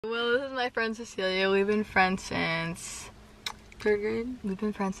Well, this is my friend Cecelia. We've been friends since 3rd grade? We've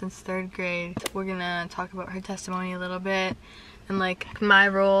been friends since 3rd grade. We're gonna talk about her testimony a little bit and like my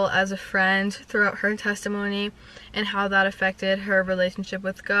role as a friend throughout her testimony and how that affected her relationship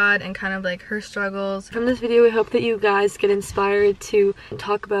with God and kind of like her struggles. From this video, we hope that you guys get inspired to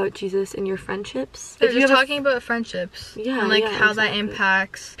talk about Jesus in your friendships. If you're talking about friendships, yeah, and like how exactly. that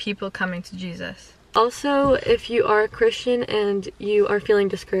impacts people coming to Jesus. Also, if you are a Christian and you are feeling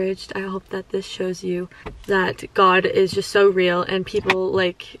discouraged, I hope that this shows you that God is just so real, and people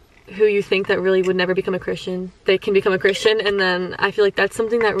like who you think that really would never become a Christian, they can become a Christian, and then I feel like that's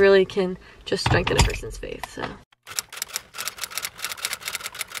something that really can just strengthen a person's faith.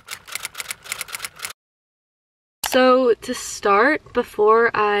 So to start,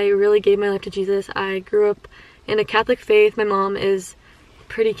 before I really gave my life to Jesus, I grew up in a Catholic faith. My mom is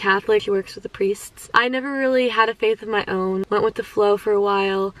pretty Catholic. She works with the priests. I never really had a faith of my own. Went with the flow for a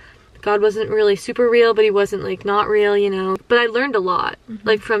while. God wasn't really super real, but he wasn't like not real, you know. But I learned a lot,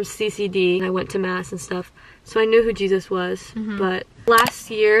 like from CCD. I went to mass and stuff, so I knew who Jesus was. But last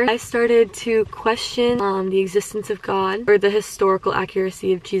year, I started to question the existence of God, or the historical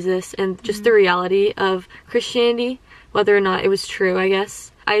accuracy of Jesus, and just the reality of Christianity, whether or not it was true, I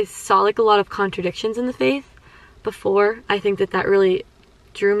guess. I saw like a lot of contradictions in the faith before. I think that really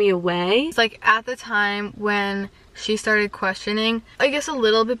drew me away. It's like at the time when she started questioning, I guess a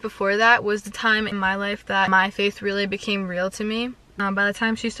little bit before that was the time in my life that my faith really became real to me. By the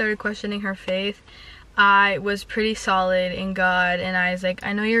time she started questioning her faith, I was pretty solid in God, and I was like,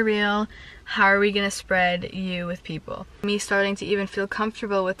 I know you're real. How are we gonna spread you with people? Me starting to even feel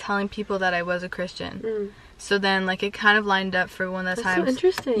comfortable with telling people that I was a Christian. So then, like, it kind of lined up for one of the times. That's so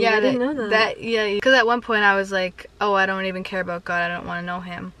interesting. Yeah, I didn't know that. Yeah, because at one point I was like, oh, I don't even care about God. I don't want to know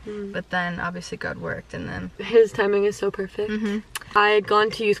him. But then, obviously, God worked, and then... His timing is so perfect. I had gone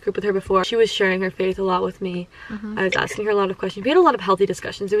to youth group with her before. She was sharing her faith a lot with me. I was asking her a lot of questions. We had a lot of healthy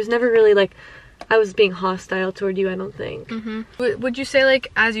discussions. It was never really, like, I was being hostile toward you, I don't think. Would you say,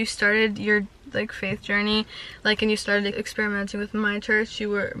 like, as you started your, like, faith journey, like, and you started experimenting with my church,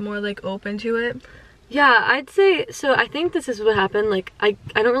 you were more, like, open to it? Yeah, I'd say, so I think this is what happened. Like, I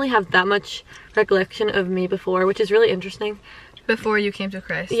don't really have that much recollection of me before, which is really interesting. Before you came to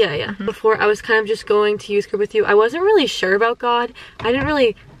Christ? Yeah. Before, I was kind of just going to youth group with you. I wasn't really sure about God. I never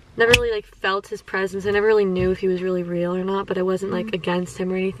really, like, felt his presence. I never really knew if he was really real or not, but I wasn't, like, against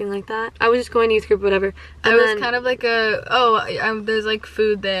him or anything like that. I was just going to youth group, whatever. And I was kind of like there's, like,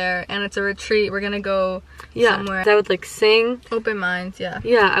 food there, and it's a retreat. We're gonna go somewhere. I would, like, sing. Open minds, yeah.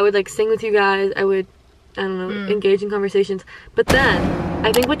 Yeah, I would, like, sing with you guys. I would, I don't know, engage in conversations. But then,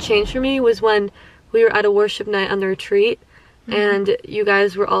 I think what changed for me was when we were at a worship night on the retreat, and you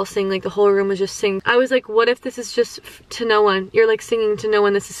guys were all singing, like, the whole room was just singing. I was like, what if this is just to no one? You're, like, singing to no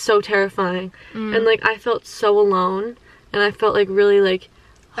one. This is so terrifying. And, like, I felt so alone, and I felt, like, really, like,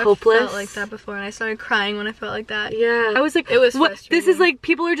 hopeless. I felt like that before, and I started crying when I felt like that. Yeah. I was like, it was what? frustrating. This is, like,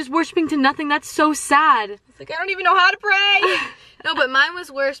 people are just worshiping to nothing. That's so sad. It's like, I don't even know how to pray. No, but mine was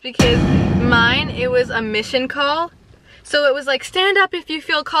worse because it was a mission call. So it was like, stand up if you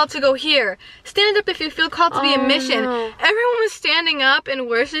feel called to go here. Stand up if you feel called to be a mission. No. Everyone was standing up and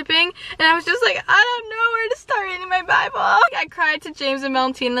worshiping, and I was just like, I don't know where to start reading my Bible. I cried to James and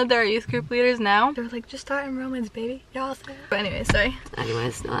Valentina, they're our youth group leaders now. They were like, just start in Romans, baby. Y'all say it. But anyway, sorry.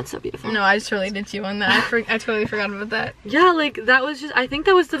 Anyways, no, that's so beautiful. No, I just related to you on that. I totally forgot about that. Yeah, like, that was just, I think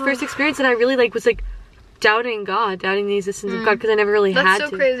that was the first experience that I really, like, was, like, doubting God, doubting the existence of God, because I never really had to.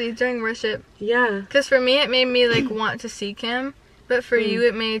 That's so crazy, during worship. Yeah. Because for me, it made me, like, want to seek him. But for you,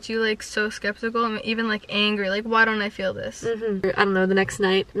 it made you, like, so skeptical and even, like, angry. Like, why don't I feel this? I don't know, the next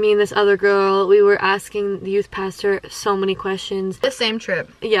night, me and this other girl, we were asking the youth pastor so many questions. The same trip.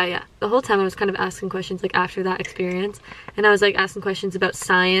 Yeah. The whole time I was kind of asking questions, like, after that experience. And I was, like, asking questions about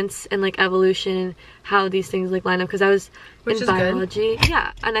science and, like, evolution and how these things, like, line up. Because I was in biology. Good.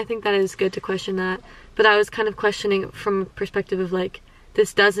 Yeah, and I think that is good to question that. But I was kind of questioning from a perspective of, like,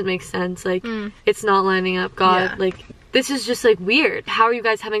 this doesn't make sense. Like, it's not lining up. God, like, this is just, like, weird. How are you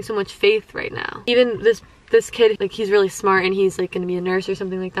guys having so much faith right now? Even this kid, like, he's really smart, and he's, like, gonna be a nurse or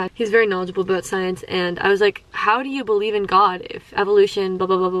something like that. He's very knowledgeable about science, and I was like, how do you believe in God if evolution, blah,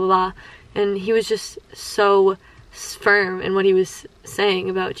 blah, blah, blah, blah. And he was just so firm in what he was saying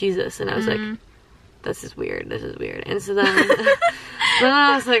about Jesus, and I was like, this is weird. And so then, then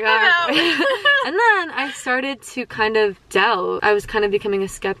I was like, and then I started to kind of doubt. I was kind of becoming a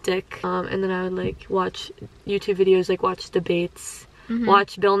skeptic, and then I would, like, watch YouTube videos, like, watch debates,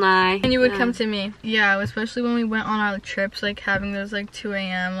 watch Bill Nye. And you would come to me. Yeah, especially when we went on our trips, like, having those, like, 2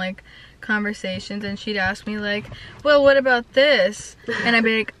 a.m., like, conversations, and she'd ask me like, well, what about this? And I'd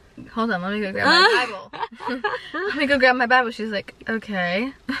be like, hold on, let me go grab my Bible. Let me go grab my Bible. She's like,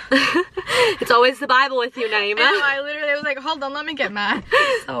 okay. It's always the Bible with you, Naima. And I literally was like, hold on, let me get my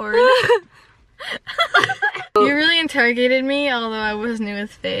sword. You really interrogated me, although I was new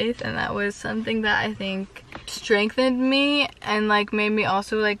with faith, and that was something that I think strengthened me and like made me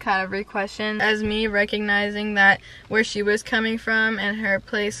also like kind of re-question, as me recognizing that where she was coming from and her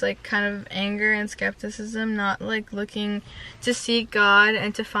place, like kind of anger and skepticism, not like looking to seek God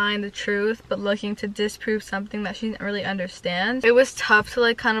and to find the truth, but looking to disprove something that she didn't really understand. It was tough to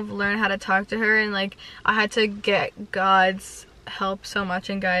like kind of learn how to talk to her, and like I had to get God's help so much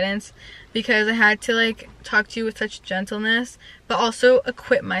and guidance, because I had to like talk to you with such gentleness, but also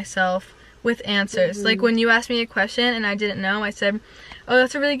equip myself with answers. Like when you asked me a question and I didn't know, I said, oh,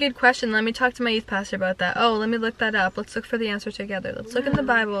 that's a really good question, let me talk to my youth pastor about that. Oh, let me look that up, let's look for the answer together, let's look in the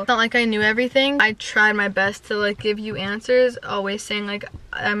Bible. It's not like I knew everything. I tried my best to like give you answers, always saying like,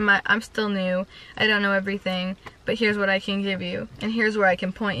 I'm still new, I don't know everything, but here's what I can give you, and here's where I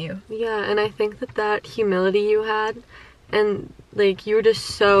can point you. Yeah, and I think that humility you had, and like you were just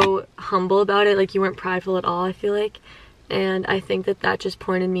so humble about it, like you weren't prideful at all, I feel like. And I think that just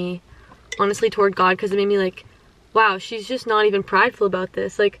pointed me honestly toward God, because it made me like, wow, she's just not even prideful about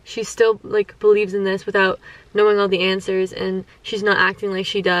this. Like she still like believes in this without knowing all the answers, and she's not acting like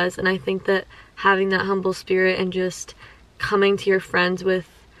she does. And I think that having that humble spirit and just coming to your friends with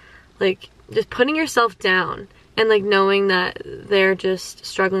like just putting yourself down and like knowing that they're just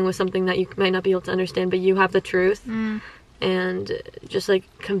struggling with something that you might not be able to understand, but you have the truth. And just like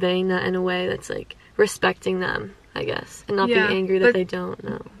conveying that in a way that's like respecting them, I guess, and not being angry that they don't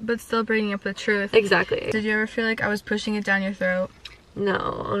know, but still bringing up the truth. Exactly. Did you ever feel like I was pushing it down your throat? No,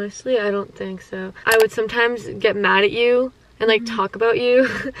 honestly, I don't think so. I would sometimes get mad at you and like talk about you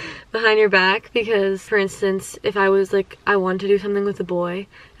behind your back, because for instance, if I was like, I wanted to do something with a boy,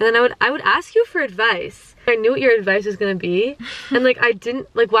 and then I would ask you for advice. I knew what your advice was gonna be, and like I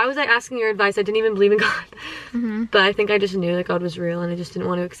didn't, like why was I asking your advice? I didn't even believe in God. But I think I just knew that God was real, and I just didn't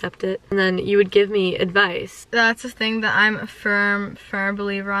want to accept it. And then you would give me advice. That's the thing that I'm a firm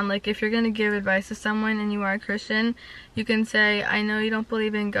believer on. Like if you're gonna give advice to someone and you are a Christian, you can say, I know you don't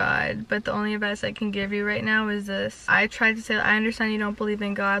believe in God, but the only advice I can give you right now is this. I tried to say, I understand you don't believe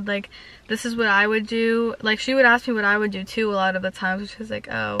in God, like this is what I would do. Like she would ask me what I would do too a lot of the times, which was like,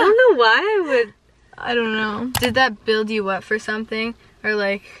 oh, I don't know why I don't know. Did that build you up for something? Or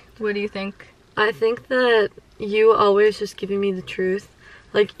like, what do you think? I think that you always just giving me the truth,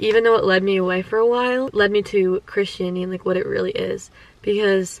 like even though it led me away for a while, led me to Christianity and like what it really is.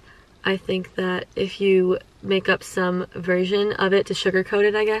 Because I think that if you make up some version of it to sugarcoat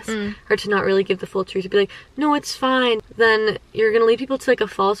it, I guess, or to not really give the full truth, to be like, no, it's fine, then you're gonna lead people to like a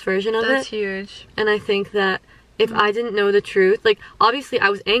false version of it. That's huge. And I think that if I didn't know the truth, like obviously I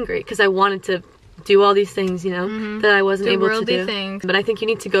was angry because I wanted to do all these things, you know, that I wasn't able to do. Things. But I think you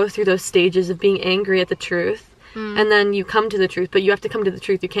need to go through those stages of being angry at the truth, and then you come to the truth, but you have to come to the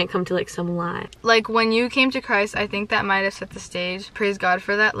truth. You can't come to like some lie. Like when you came to Christ, I think that might have set the stage. Praise God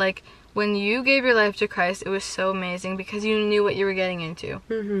for that. Like when you gave your life to Christ, it was so amazing because you knew what you were getting into.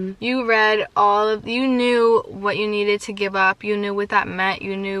 You read you knew what you needed to give up. You knew what that meant.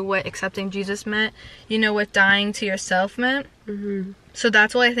 You knew what accepting Jesus meant. You know what dying to yourself meant. So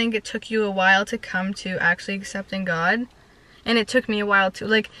that's why I think it took you a while to come to actually accepting God. And it took me a while too.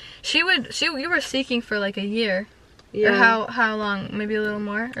 Like you were seeking for like a year. Yeah. Or how long? Maybe a little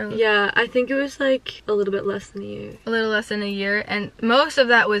more? Or yeah, I think it was like a little bit less than a year. A little less than a year, and most of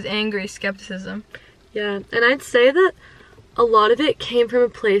that was angry skepticism. Yeah, and I'd say that a lot of it came from a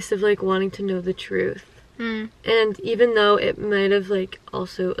place of like wanting to know the truth. And even though it might have like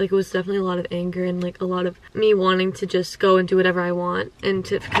also like it was definitely a lot of anger and like a lot of me wanting to just go and do whatever I want and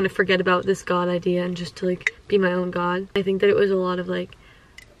to kind of forget about this God idea and just to like be my own God. I think that it was a lot of like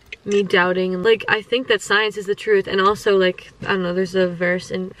me doubting, and like I think that science is the truth. And also like, I don't know, there's a verse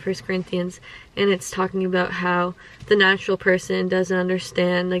in 1 Corinthians and it's talking about how the natural person doesn't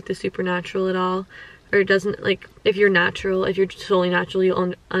understand like the supernatural at all, or doesn't, like, if you're solely natural,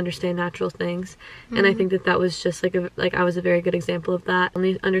 you'll understand natural things. And I think that was just like I was a very good example of that. I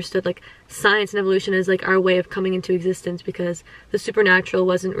only understood like science and evolution as like our way of coming into existence, because the supernatural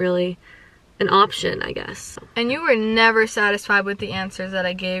wasn't really an option, I guess. And you were never satisfied with the answers that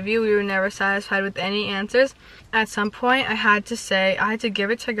I gave you. We were never satisfied with any answers. At some point, I had to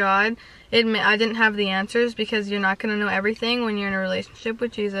give it to God. Admit I didn't have the answers, because you're not going to know everything when you're in a relationship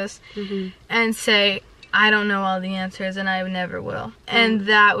with Jesus, and say, I don't know all the answers and I never will. And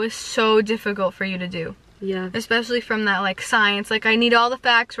that was so difficult for you to do. Yeah. Especially from that, like, science. Like, I need all the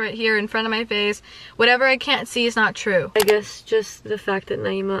facts right here in front of my face. Whatever I can't see is not true. I guess just the fact that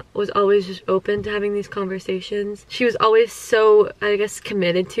Naima was always just open to having these conversations. She was always so, I guess,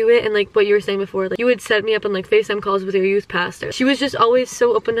 committed to it. And like what you were saying before, like you would set me up on like FaceTime calls with your youth pastor. She was just always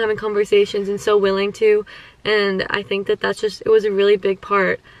so open to having conversations and so willing to. And I think that that's just, it was a really big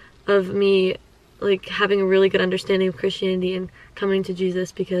part of me like having a really good understanding of Christianity and coming to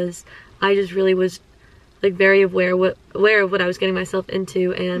Jesus, because I just really was like very aware of what I was getting myself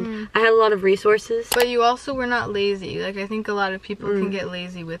into, and I had a lot of resources. But you also were not lazy. Like, I think a lot of people can get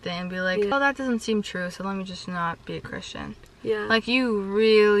lazy with it and be like, oh, that doesn't seem true, so let me just not be a Christian. Yeah. Like, you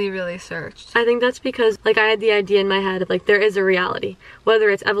really searched. I think that's because like I had the idea in my head of like there is a reality, whether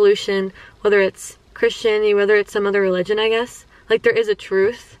it's evolution, whether it's Christianity, whether it's some other religion, I guess. Like there is a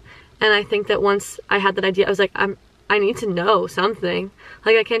truth. And I think that once I had that idea, I was like, I need to know something.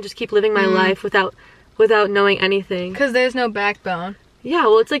 Like I can't just keep living my life without knowing anything. Because there's no backbone. Yeah,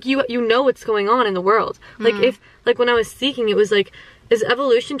 well, it's like you know what's going on in the world. Like if, like when I was seeking, it was like, is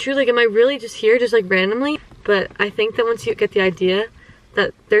evolution true? Like, am I really just here just like randomly? But I think that once you get the idea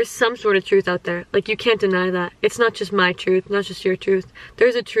that there's some sort of truth out there, like you can't deny that. It's not just my truth, not just your truth.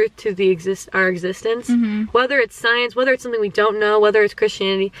 There's a truth to our existence. Whether it's science, whether it's something we don't know, whether it's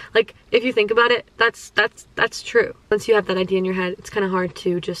Christianity. Like, if you think about it, that's true. Once you have that idea in your head, it's kind of hard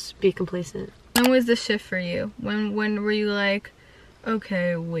to just be complacent. When was the shift for you? When were you like,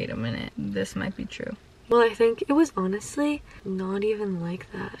 okay, wait a minute, this might be true? Well, I think it was honestly not even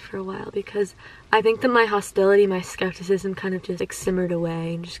like that for a while, because I think that my hostility, my skepticism kind of just like simmered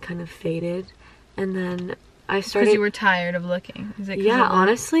away and just kind of faded. And then I started... Because you were tired of looking. Is it yeah,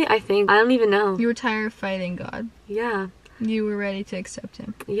 honestly, I don't even know. You were tired of fighting God. Yeah. You were ready to accept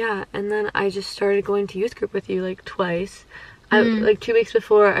him. Yeah, and then I just started going to youth group with you like twice. Like 2 weeks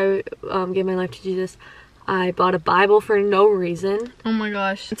before I gave my life to Jesus, I bought a Bible for no reason. Oh my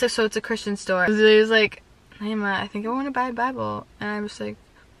gosh. So it's a Christian store. It was like, Naima, I think I want to buy a Bible. And I was like,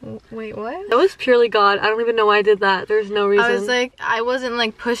 wait, what? That was purely God. I don't even know why I did that. There's no reason. I was like, I wasn't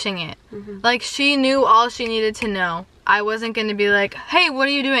like pushing it. Like, she knew all she needed to know. I wasn't going to be like, hey, what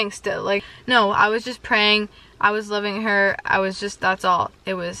are you doing still? Like, no, I was just praying. I was loving her. I was just, that's all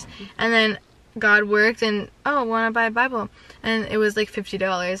it was. And then God worked and, oh, want to buy a Bible? And it was like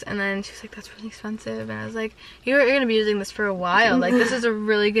 $50. And then she was like, that's really expensive. And I was like, you're going to be using this for a while. Like, this is a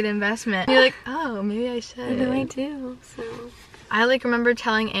really good investment. And you're like, oh, maybe I should. I know I do, so. I like remember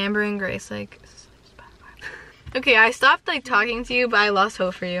telling Amber and Grace, like, just buy a Bible. Okay, I stopped like talking to you, but I lost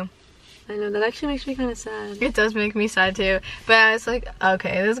hope for you. I know, that actually makes me kind of sad. It does make me sad too. But I was like,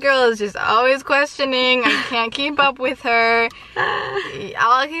 okay, this girl is just always questioning. I can't keep up with her.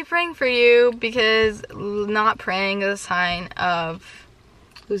 I'll keep praying for you, because not praying is a sign of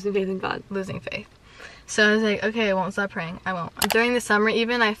losing faith in God. Losing faith. So I was like, okay, I won't stop praying. I won't. During the summer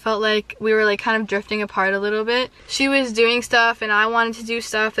even, I felt like we were like kind of drifting apart a little bit. She was doing stuff and I wanted to do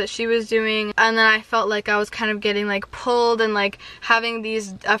stuff that she was doing. And then I felt like I was kind of getting like pulled and like having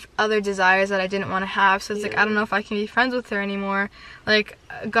these other desires that I didn't want to have. So it's like, I don't know if I can be friends with her anymore. Like,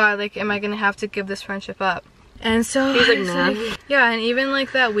 God, like, am I going to have to give this friendship up? And so, he's like, nah. Yeah, and even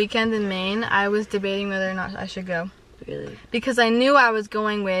like that weekend in Maine, I was debating whether or not I should go. Really? Because I knew I was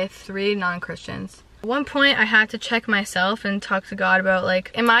going with 3 non-Christians. At one point, I had to check myself and talk to God about,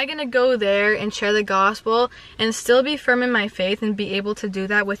 like, am I going to go there and share the gospel and still be firm in my faith and be able to do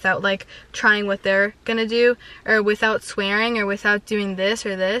that without, like, trying what they're going to do, or without swearing, or without doing this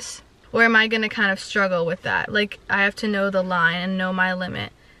or this? Or am I going to kind of struggle with that? Like, I have to know the line and know my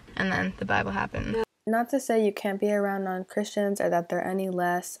limit. And then the Bible happened. Not to say you can't be around non-Christians or that they're any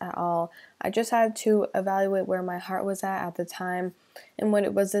less at all. I just had to evaluate where my heart was at the time and what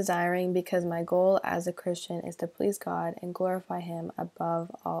it was desiring, because my goal as a Christian is to please God and glorify Him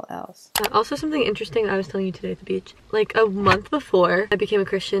above all else. Also, something interesting I was telling you today at the beach. Like a month before I became a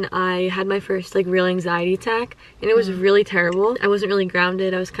Christian, I had my first like real anxiety attack, and it was really terrible. I wasn't really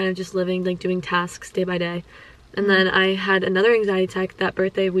grounded. I was kind of just living, like doing tasks day by day. And then I had another anxiety attack that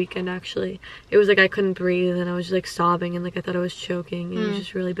birthday weekend, actually. It was like I couldn't breathe and I was just like sobbing and like I thought I was choking. It was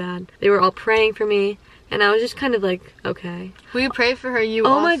just really bad. They were all praying for me and I was just kind of like, okay. We prayed for her. You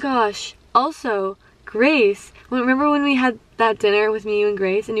Oh my gosh. Also, Grace, remember when we had that dinner with me, you and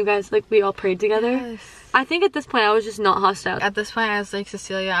Grace, and you guys, like, we all prayed together? Yes. I think at this point I was just not hostile. At this point I was like,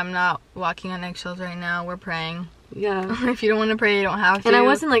 Cecelia, I'm not walking on eggshells right now. We're praying. Yeah. If you don't want to pray, you don't have to. And I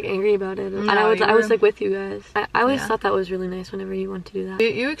wasn't like angry about it. No, and I was like with you guys. I always thought that was really nice whenever you want to do that.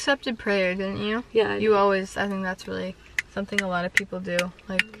 You accepted prayer, didn't you? Yeah. You always, I think that's really something a lot of people do.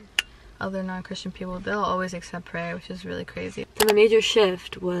 Like, other non-Christian people, they'll always accept prayer, which is really crazy. So the major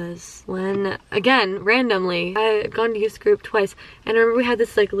shift was when, again, randomly, I had gone to youth group twice, and I remember we had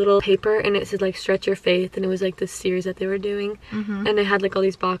this like little paper, and it said like stretch your faith, and it was like this series that they were doing, and it had like all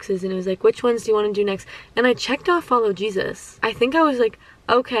these boxes, and it was like, which ones do you want to do next? And I checked off follow Jesus. I think I was like,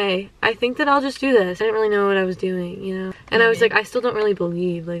 okay, I think that I'll just do this. I didn't really know what I was doing, you know? And I was like, I still don't really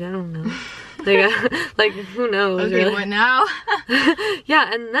believe, like, I don't know. Like who knows, okay, really? What now?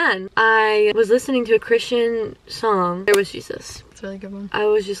 Yeah, and then I was listening to a Christian song. There was Jesus. It's a really good one. I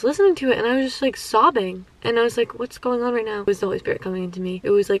was just listening to it, and I was just like sobbing, and I was like, what's going on right now? It was the Holy Spirit coming into me. It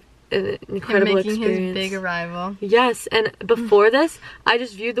was like an incredible making experience. His big arrival. Yes, and before this, I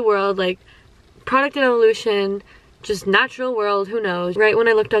just viewed the world like product and evolution, just natural world, who knows. Right when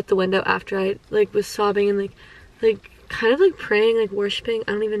I looked out the window after I like was sobbing and like kind of like praying, like worshiping,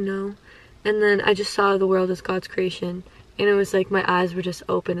 I don't even know. And then I just saw the world as God's creation, and it was like my eyes were just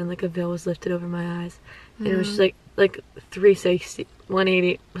open, and like a veil was lifted over my eyes, and it was just like 360,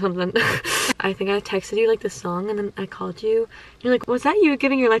 180 something. I think I texted you like the song, and then I called you. You're like, was that you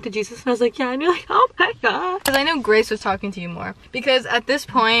giving your life to Jesus? And I was like, yeah. And you're like, oh my god. Because I know Grace was talking to you more, because at this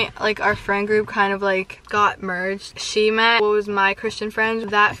point, like, our friend group kind of like got merged. She met what was my Christian friend.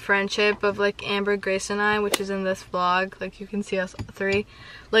 That friendship of like Amber, Grace, and I, which is in this vlog, like you can see us three,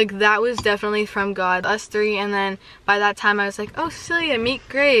 like that was definitely from God, us three. And then by that time I was like, oh, Cecelia, meet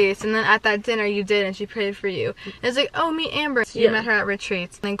Grace. And then at that dinner you did, and she prayed for you. And it's like, oh, meet Amber. So you met her at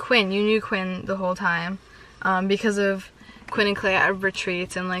retreats. And then Quinn, you knew Quinn the whole time, because of Quinn and Clay at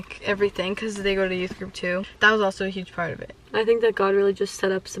retreats and like everything, because they go to youth group too. That was also a huge part of it. I think that God really just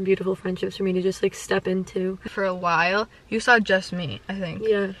set up some beautiful friendships for me to just like step into. For a while you saw just me, I think.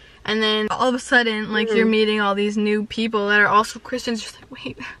 Yeah. And then all of a sudden, like, you're meeting all these new people that are also Christians. You're just like,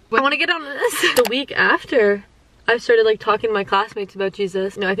 wait, I want to get on this. The week after I started like talking to my classmates about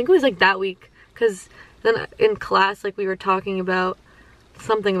Jesus, no, I think it was like that week, because then in class, like, we were talking about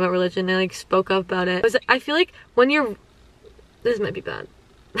something about religion, and I like spoke up about it. I feel like when you're, this might be bad.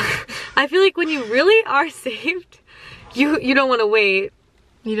 I feel like when you really are saved, you don't want to wait.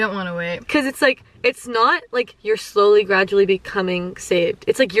 You don't want to wait. Because it's like, it's not like you're slowly, gradually becoming saved.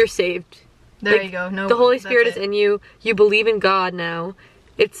 It's like you're saved. There like, you go. No, the Holy Spirit is in you. You believe in God now.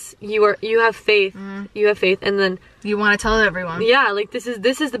 It's, you have faith. You have faith, and then you want to tell everyone. Yeah, like this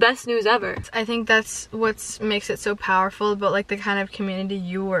is the best news ever. I think that's what makes it so powerful about like the kind of community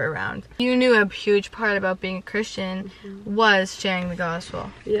you were around. You knew a huge part about being a Christian was sharing the gospel.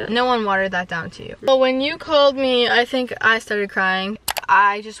 Yeah. No one watered that down to you. Well, when you called me, I think I started crying.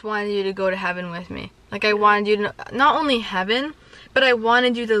 I just wanted you to go to heaven with me. Like, I wanted you to, not only heaven, but I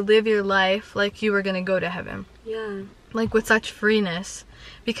wanted you to live your life like you were gonna go to heaven. Yeah. Like, with such freeness.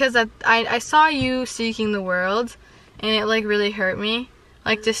 Because I saw you seeking the world, and it like really hurt me.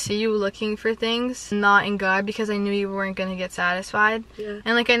 Like, to see you looking for things not in God, because I knew you weren't gonna get satisfied. Yeah.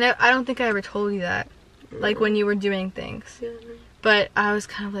 And like, I don't think I ever told you that. Like, when you were doing things. Yeah. But I was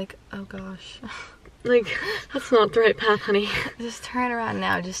kind of like, oh gosh. Like, that's not the right path, honey. Just turn around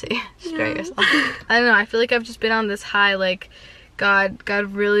now, just straight yourself. I don't know, I feel like I've just been on this high, like, God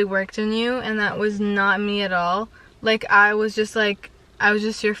really worked in you, and that was not me at all. Like, I was just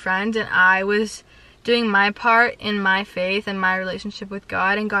your friend, and I was doing my part in my faith and my relationship with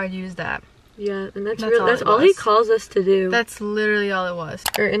God, and God used that. Yeah, and that's all He calls us to do. That's literally all it was.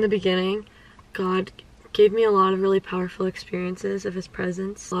 Or in the beginning, God gave me a lot of really powerful experiences of His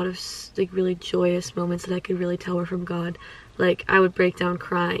presence. A lot of like really joyous moments that I could really tell were from God. Like, I would break down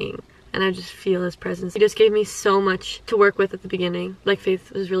crying, and I just feel His presence. He just gave me so much to work with at the beginning. Like,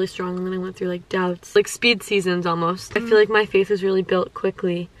 faith was really strong, and then I went through like doubts, like speed seasons almost. I feel like my faith was really built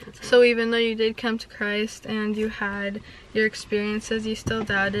quickly. So even though you did come to Christ and you had your experiences, you still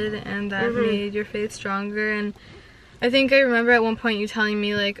doubted, and that made your faith stronger. And I think I remember at one point you telling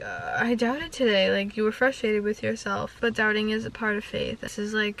me, like, I doubted today. Like, you were frustrated with yourself, but doubting is a part of faith. This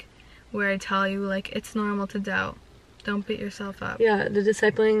is like where I tell you, like, it's normal to doubt. Don't beat yourself up. Yeah, the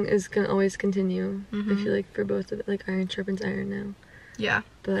discipling is gonna always continue. I feel like for both of it, like, iron sharpens iron now. Yeah,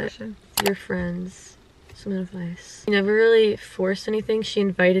 but for sure. Your friends, some advice. She never really forced anything. She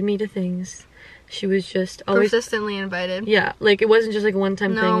invited me to things. She was just always persistently invited. Yeah, like, it wasn't just like a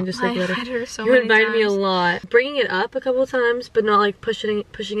one-time thing and just like let her so you many invited times. me a lot. Bringing it up a couple of times, but not like pushing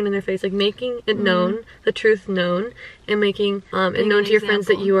it in their face. Like, making it known, the truth known, and making it known to your friends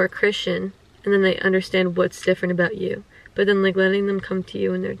that you are Christian, and then they understand what's different about you. But then, like, letting them come to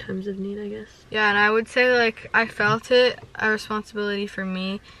you in their times of need, I guess. Yeah, and I would say, like, I felt it a responsibility for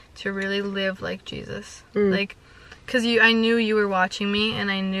me to really live like Jesus. Like, because I knew you were watching me, and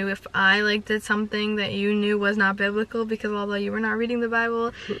I knew if I like did something that you knew was not biblical, because although you were not reading the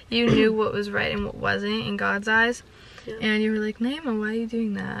Bible, you knew what was right and what wasn't in God's eyes. Yeah. And you were like, Naima, why are you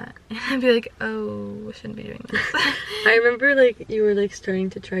doing that? And I'd be like, oh, I shouldn't be doing this. I remember like you were like starting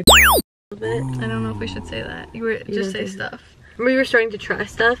to try a bit. I don't know if we should say that. You were just say stuff. We were starting to try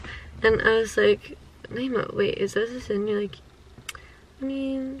stuff, and I was like, Naima, wait, is this a sin? You're like, I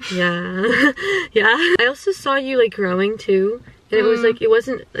mean, yeah. Yeah. I also saw you like growing too, and it was like, it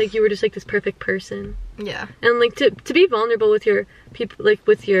wasn't like you were just like this perfect person. Yeah. And like to be vulnerable with your people, like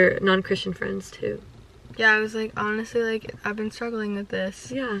with your non-Christian friends too. Yeah, I was like, honestly, like, I've been struggling with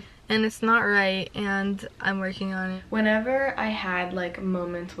this. Yeah. And it's not right, and I'm working on it. Whenever I had, like,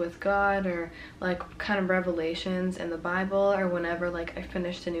 moments with God, or, like, kind of revelations in the Bible, or whenever, like, I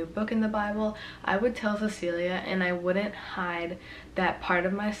finished a new book in the Bible, I would tell Cecelia, and I wouldn't hide that part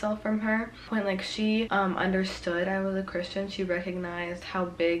of myself from her. When, like, she understood I was a Christian, she recognized how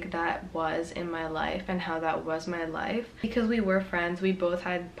big that was in my life, and how that was my life. Because we were friends, we both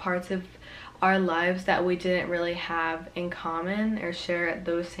had parts of our lives that we didn't really have in common or share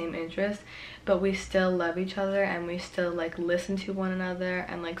those same interests, but we still love each other, and we still like listen to one another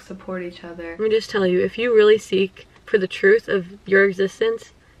and like support each other. Let me just tell you, if you really seek for the truth of your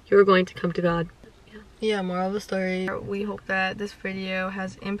existence, you're going to come to God. Yeah, moral of the story. We hope that this video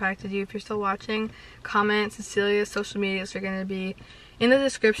has impacted you. If you're still watching, comment. Cecilia's social medias are going to be in the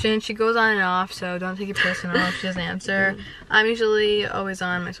description. She goes on and off, so don't take it personal if she doesn't answer. I'm usually always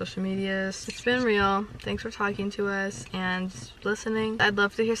on my social medias. It's been real. Thanks for talking to us and listening. I'd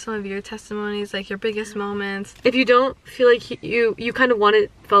love to hear some of your testimonies, like your biggest moments. If you don't feel like you kind of want to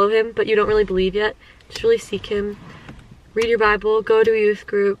follow him, but you don't really believe yet, just really seek him. Read your Bible, go to a youth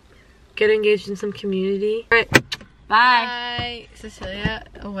group, get engaged in some community. All right, bye. Bye. Cecelia,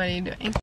 what are you doing?